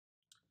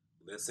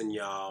Listen,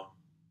 y'all.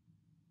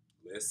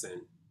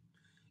 Listen.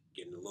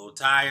 Getting a little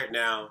tired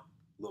now.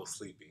 A little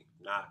sleepy.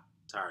 Not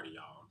tired of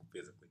y'all. I'm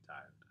physically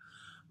tired.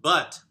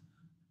 But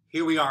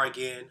here we are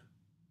again,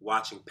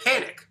 watching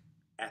Panic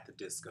at the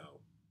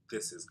Disco.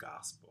 This is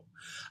gospel.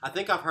 I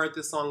think I've heard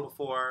this song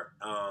before.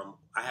 I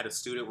had a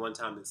student one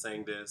time that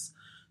sang this,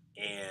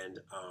 and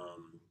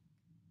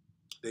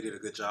they did a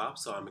good job.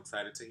 So I'm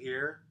excited to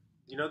hear,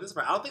 this.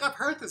 I don't think I've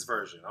heard this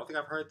version. I don't think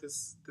I've heard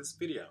this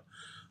video.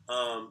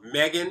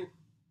 Megan,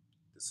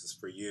 this is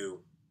for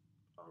you.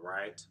 All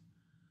right.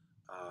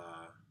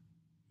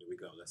 Here we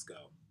go. Let's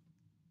go.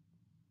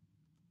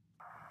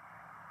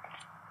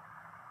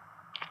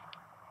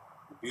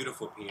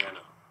 Beautiful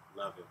piano.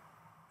 Love it.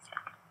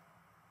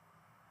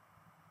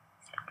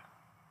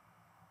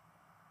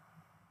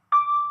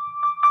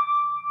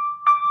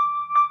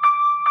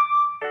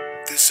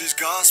 This is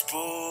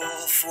gospel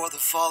for the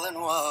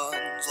fallen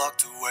ones,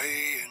 locked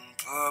away in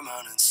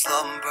permanent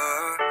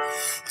slumber,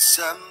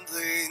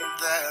 assembling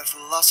their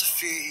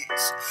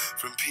philosophies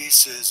from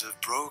pieces of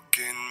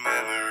broken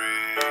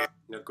memory.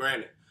 Now,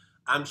 granted,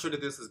 I'm sure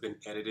that this has been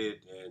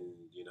edited and,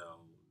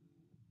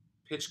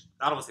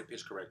 I don't want to say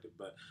pitch corrected,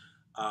 but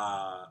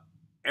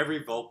every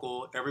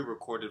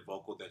recorded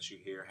vocal that you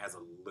hear has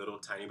a little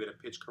tiny bit of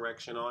pitch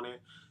correction on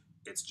it.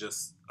 It's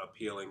just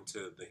appealing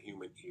to the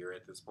human ear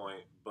at this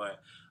point.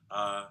 But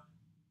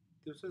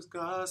this is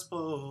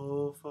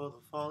gospel for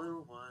the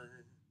fallen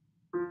one.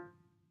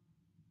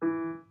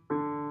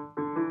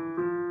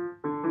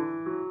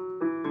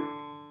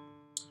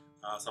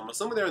 So I'm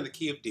assuming they're in the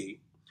key of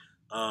D.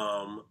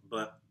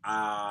 But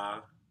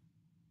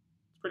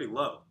it's pretty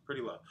low.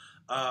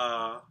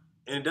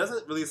 And it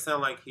doesn't really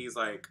sound like he's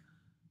like,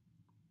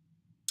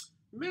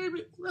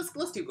 maybe let's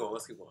keep going.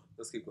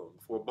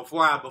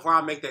 Before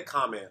I make that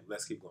comment,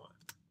 let's keep going.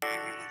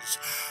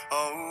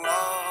 Oh,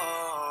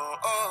 oh,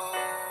 oh.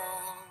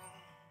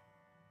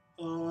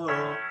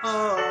 Oh,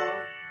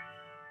 oh.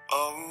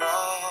 Oh,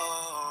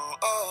 oh,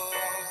 oh.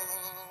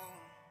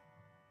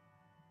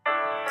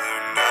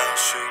 Their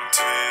gnashing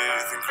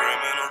teeth and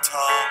criminal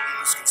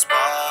tongues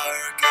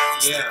conspire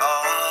against the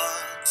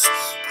odds.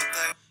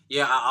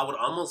 Yeah, I would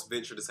almost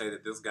venture to say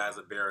that this guy's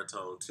a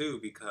baritone too,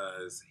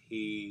 because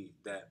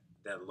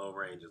that low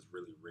range is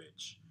really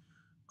rich.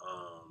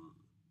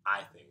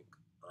 I think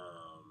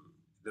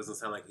it doesn't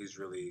sound like he's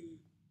really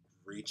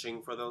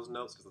reaching for those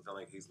notes. It doesn't sound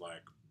like he's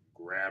like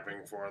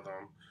grabbing for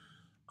them.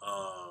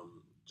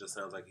 Just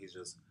sounds like he's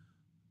just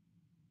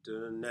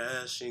the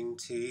gnashing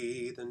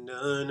teeth and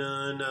na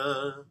na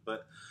na.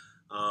 But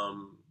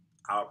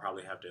I would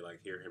probably have to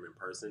like hear him in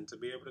person to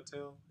be able to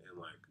tell and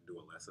like do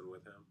a lesson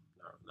with him.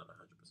 Not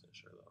 100%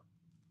 sure though.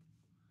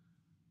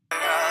 I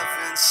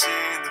haven't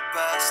seen the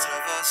best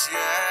of us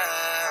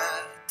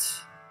yet.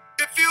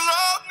 If you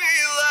love me,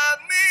 let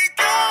me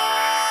go.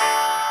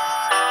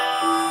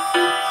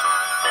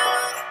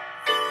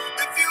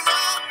 If you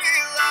love me,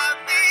 let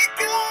me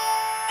go.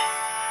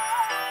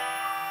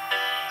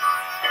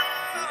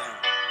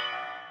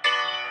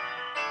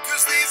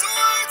 Cause these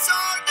words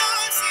are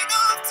nice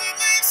enough to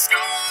leave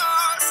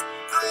scars.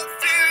 The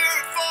fear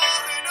of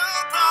falling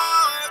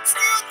apart.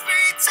 Truth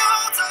be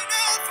told, I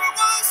never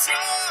was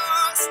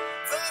yours.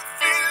 The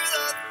fear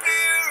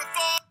of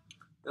falling.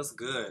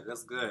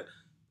 That's good.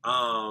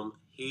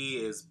 He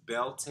is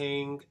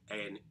belting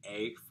an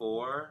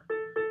A4.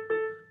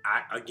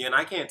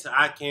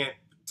 I can't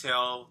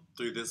tell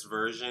through this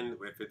version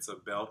if it's a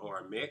belt or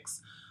a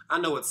mix. I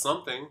know it's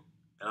something,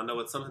 and I know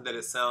it's something that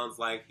it sounds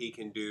like he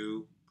can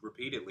do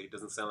repeatedly. It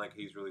doesn't sound like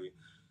he's really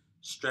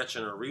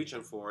stretching or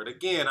reaching for it.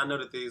 Again, I know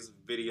that these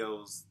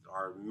videos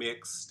are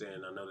mixed,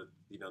 and I know that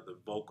the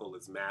vocal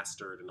is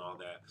mastered and all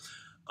that.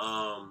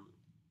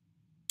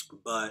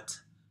 But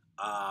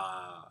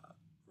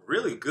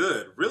really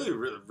good,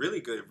 really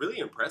good, really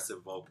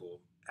impressive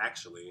vocal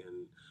actually,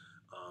 and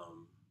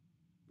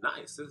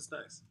nice. This is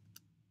nice.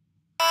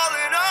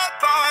 Falling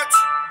apart.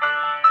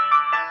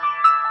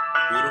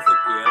 Beautiful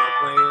piano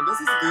playing.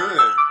 This is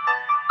good.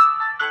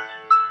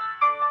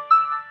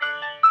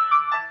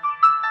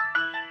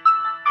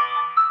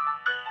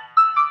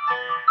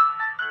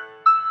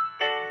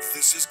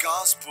 This is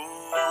gospel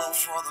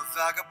for the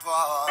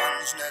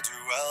vagabonds,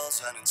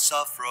 ne'er-do-wells and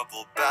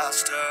insufferable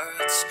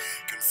bastards,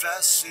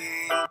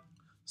 confessing.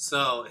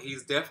 So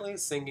he's definitely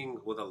singing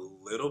with a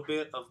little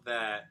bit of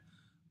that,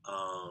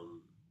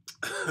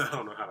 I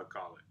don't know how to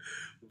call it,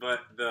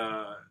 but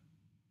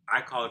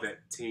I call it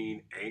that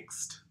teen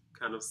angst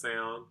kind of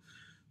sound.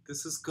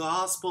 This is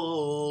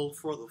gospel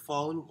for the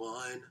fallen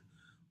one,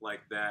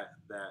 like that.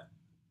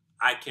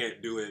 I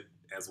can't do it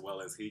as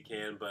well as he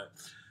can, but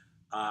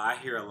I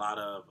hear a lot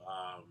of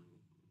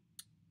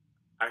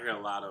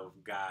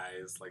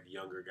guys, like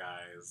younger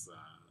guys.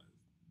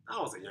 I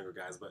don't want to say younger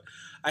guys, but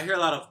I hear a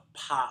lot of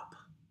pop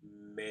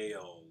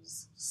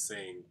males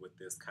sing with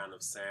this kind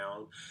of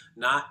sound.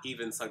 Not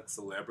even like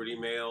celebrity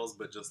males,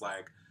 but just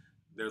like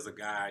there's a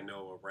guy I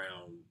know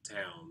around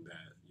town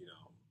that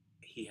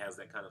he has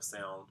that kind of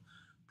sound.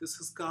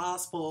 This is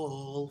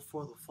gospel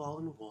for the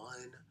fallen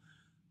one.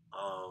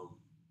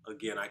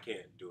 Again, I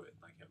can't do it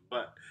like him,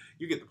 but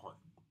you get the point.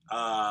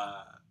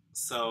 Uh,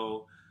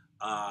 so,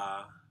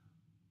 uh,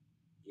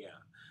 yeah.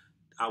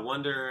 I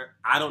wonder.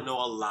 I don't know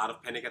a lot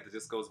of Panic at the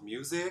Disco's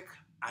music.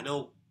 I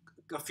know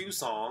a few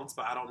songs,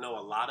 but I don't know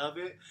a lot of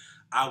it.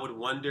 I would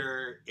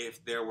wonder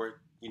if there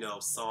were,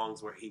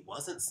 songs where he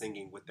wasn't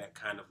singing with that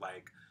kind of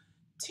like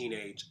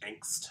teenage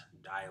angst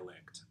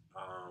dialect.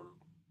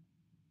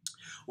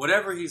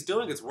 Whatever he's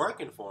doing, it's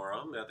working for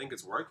him. I think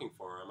it's working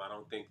for him. I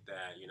don't think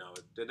that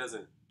it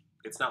doesn't.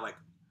 It's not like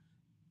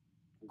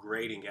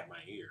grating at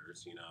my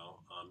ears.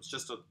 It's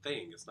just a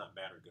thing. It's not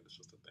bad or good. It's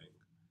just a thing.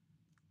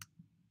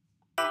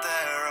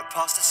 Their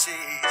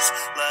apostasies,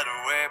 led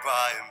away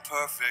by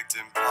imperfect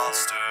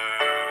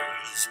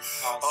imposters.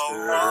 Oh,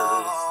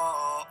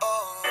 oh,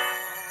 oh,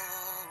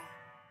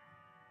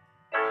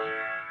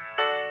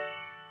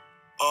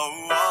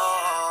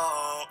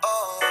 oh,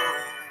 oh.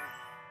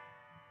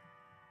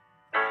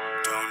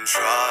 Don't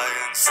try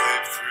and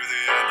slip through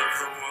the end of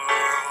the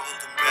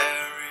world and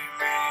bury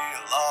me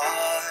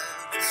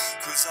alive,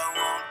 'cause I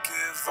won't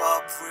give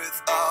up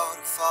without a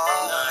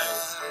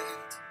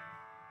fight.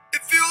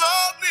 If you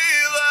love me,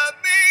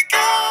 let me go.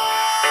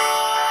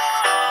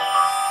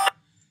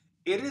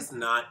 It is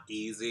not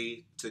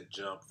easy to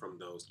jump from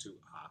those two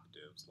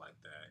octaves like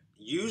that.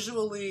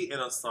 Usually in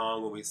a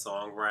song, when we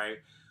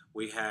songwrite,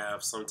 we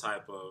have some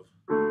type of,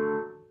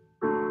 hold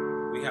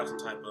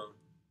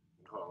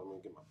on, let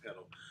me get my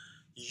pedal.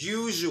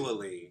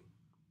 Usually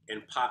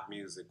in pop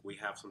music, we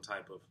have some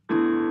type of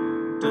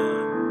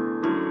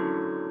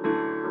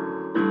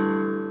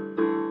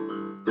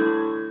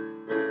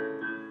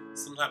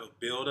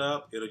build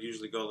up. It'll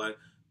usually go like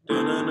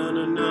let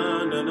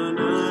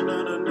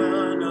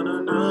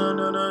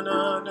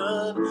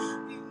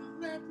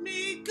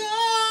me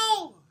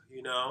go,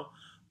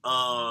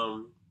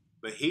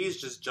 but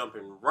he's just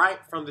jumping right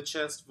from the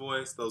chest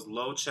voice, those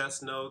low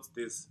chest notes,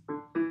 this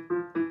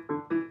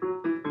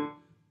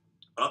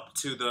up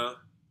to that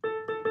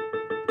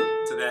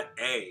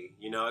A.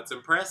 It's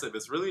impressive.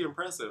 It's really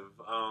impressive.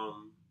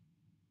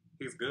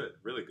 He's good,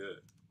 really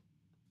good.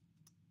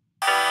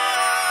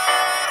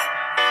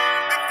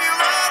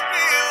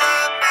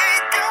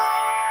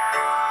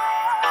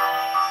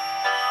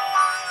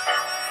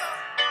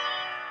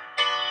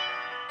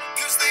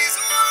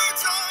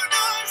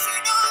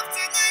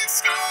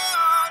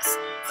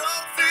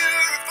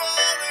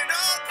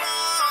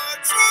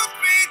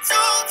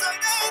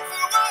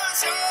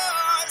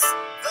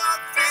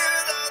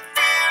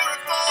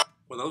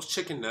 Were those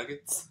chicken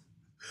nuggets?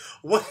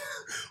 What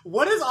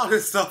is all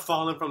this stuff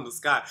falling from the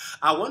sky?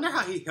 I wonder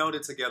how he held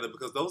it together,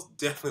 because those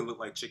definitely look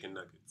like chicken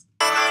nuggets.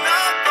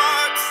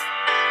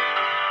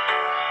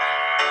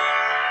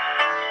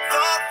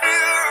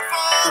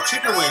 They're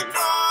chicken wings.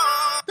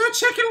 They're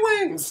chicken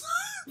wings.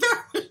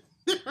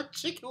 They're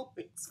chicken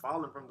wings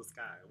falling from the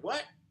sky.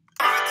 What?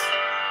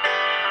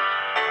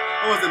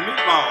 Oh, is it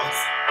meatballs?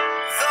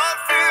 The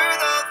fear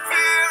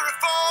of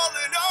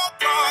falling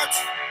apart.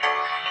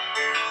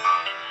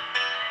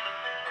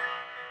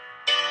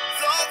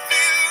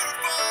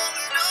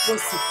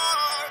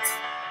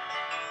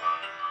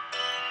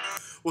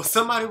 Well,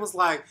 somebody was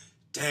like,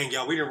 "Dang,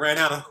 y'all, we done ran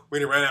out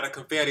of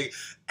confetti.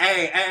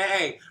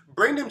 Hey,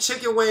 bring them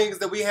chicken wings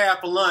that we had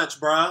for lunch,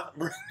 bruh.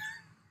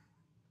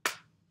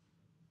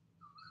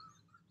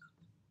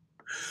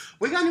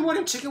 We got any more of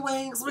them chicken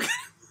wings?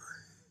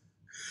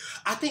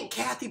 I think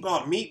Kathy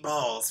bought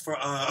meatballs for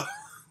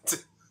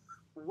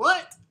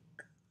what?"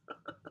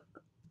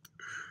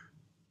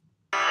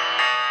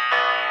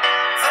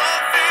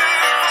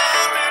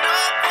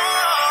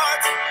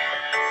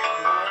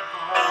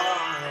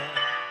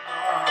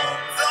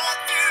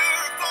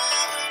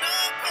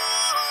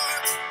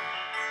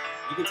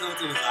 You can tell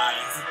it's in his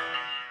eyes.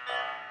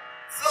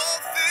 The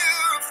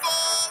fear of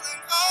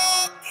falling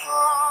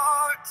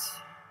apart.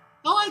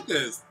 I like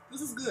this.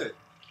 This is good.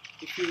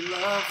 If you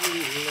love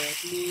me,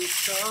 let me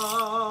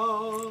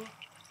go.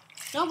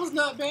 That was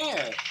not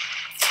bad.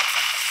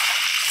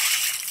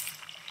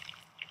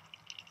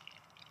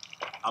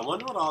 I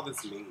wonder what all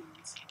this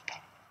means.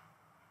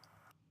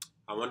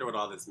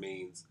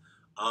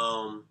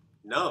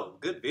 No,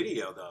 good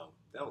video though.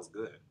 That was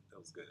good.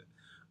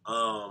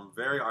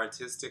 Very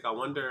artistic.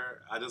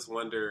 I just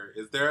wonder,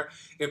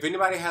 if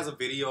anybody has a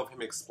video of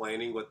him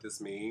explaining what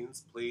this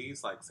means,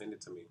 please, send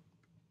it to me.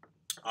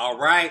 All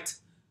right.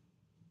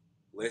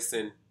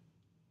 Listen,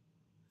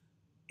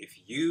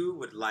 if you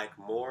would like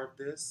more of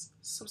this,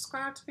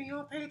 subscribe to me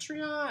on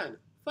Patreon.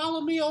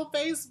 Follow me on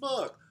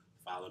Facebook.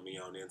 Follow me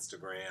on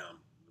Instagram.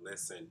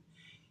 Listen,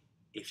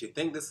 if you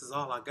think this is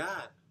all I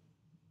got,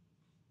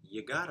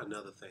 you got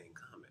another thing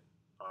coming.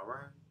 All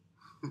right?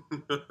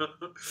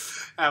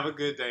 Have a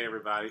good day,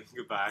 everybody.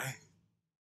 Goodbye.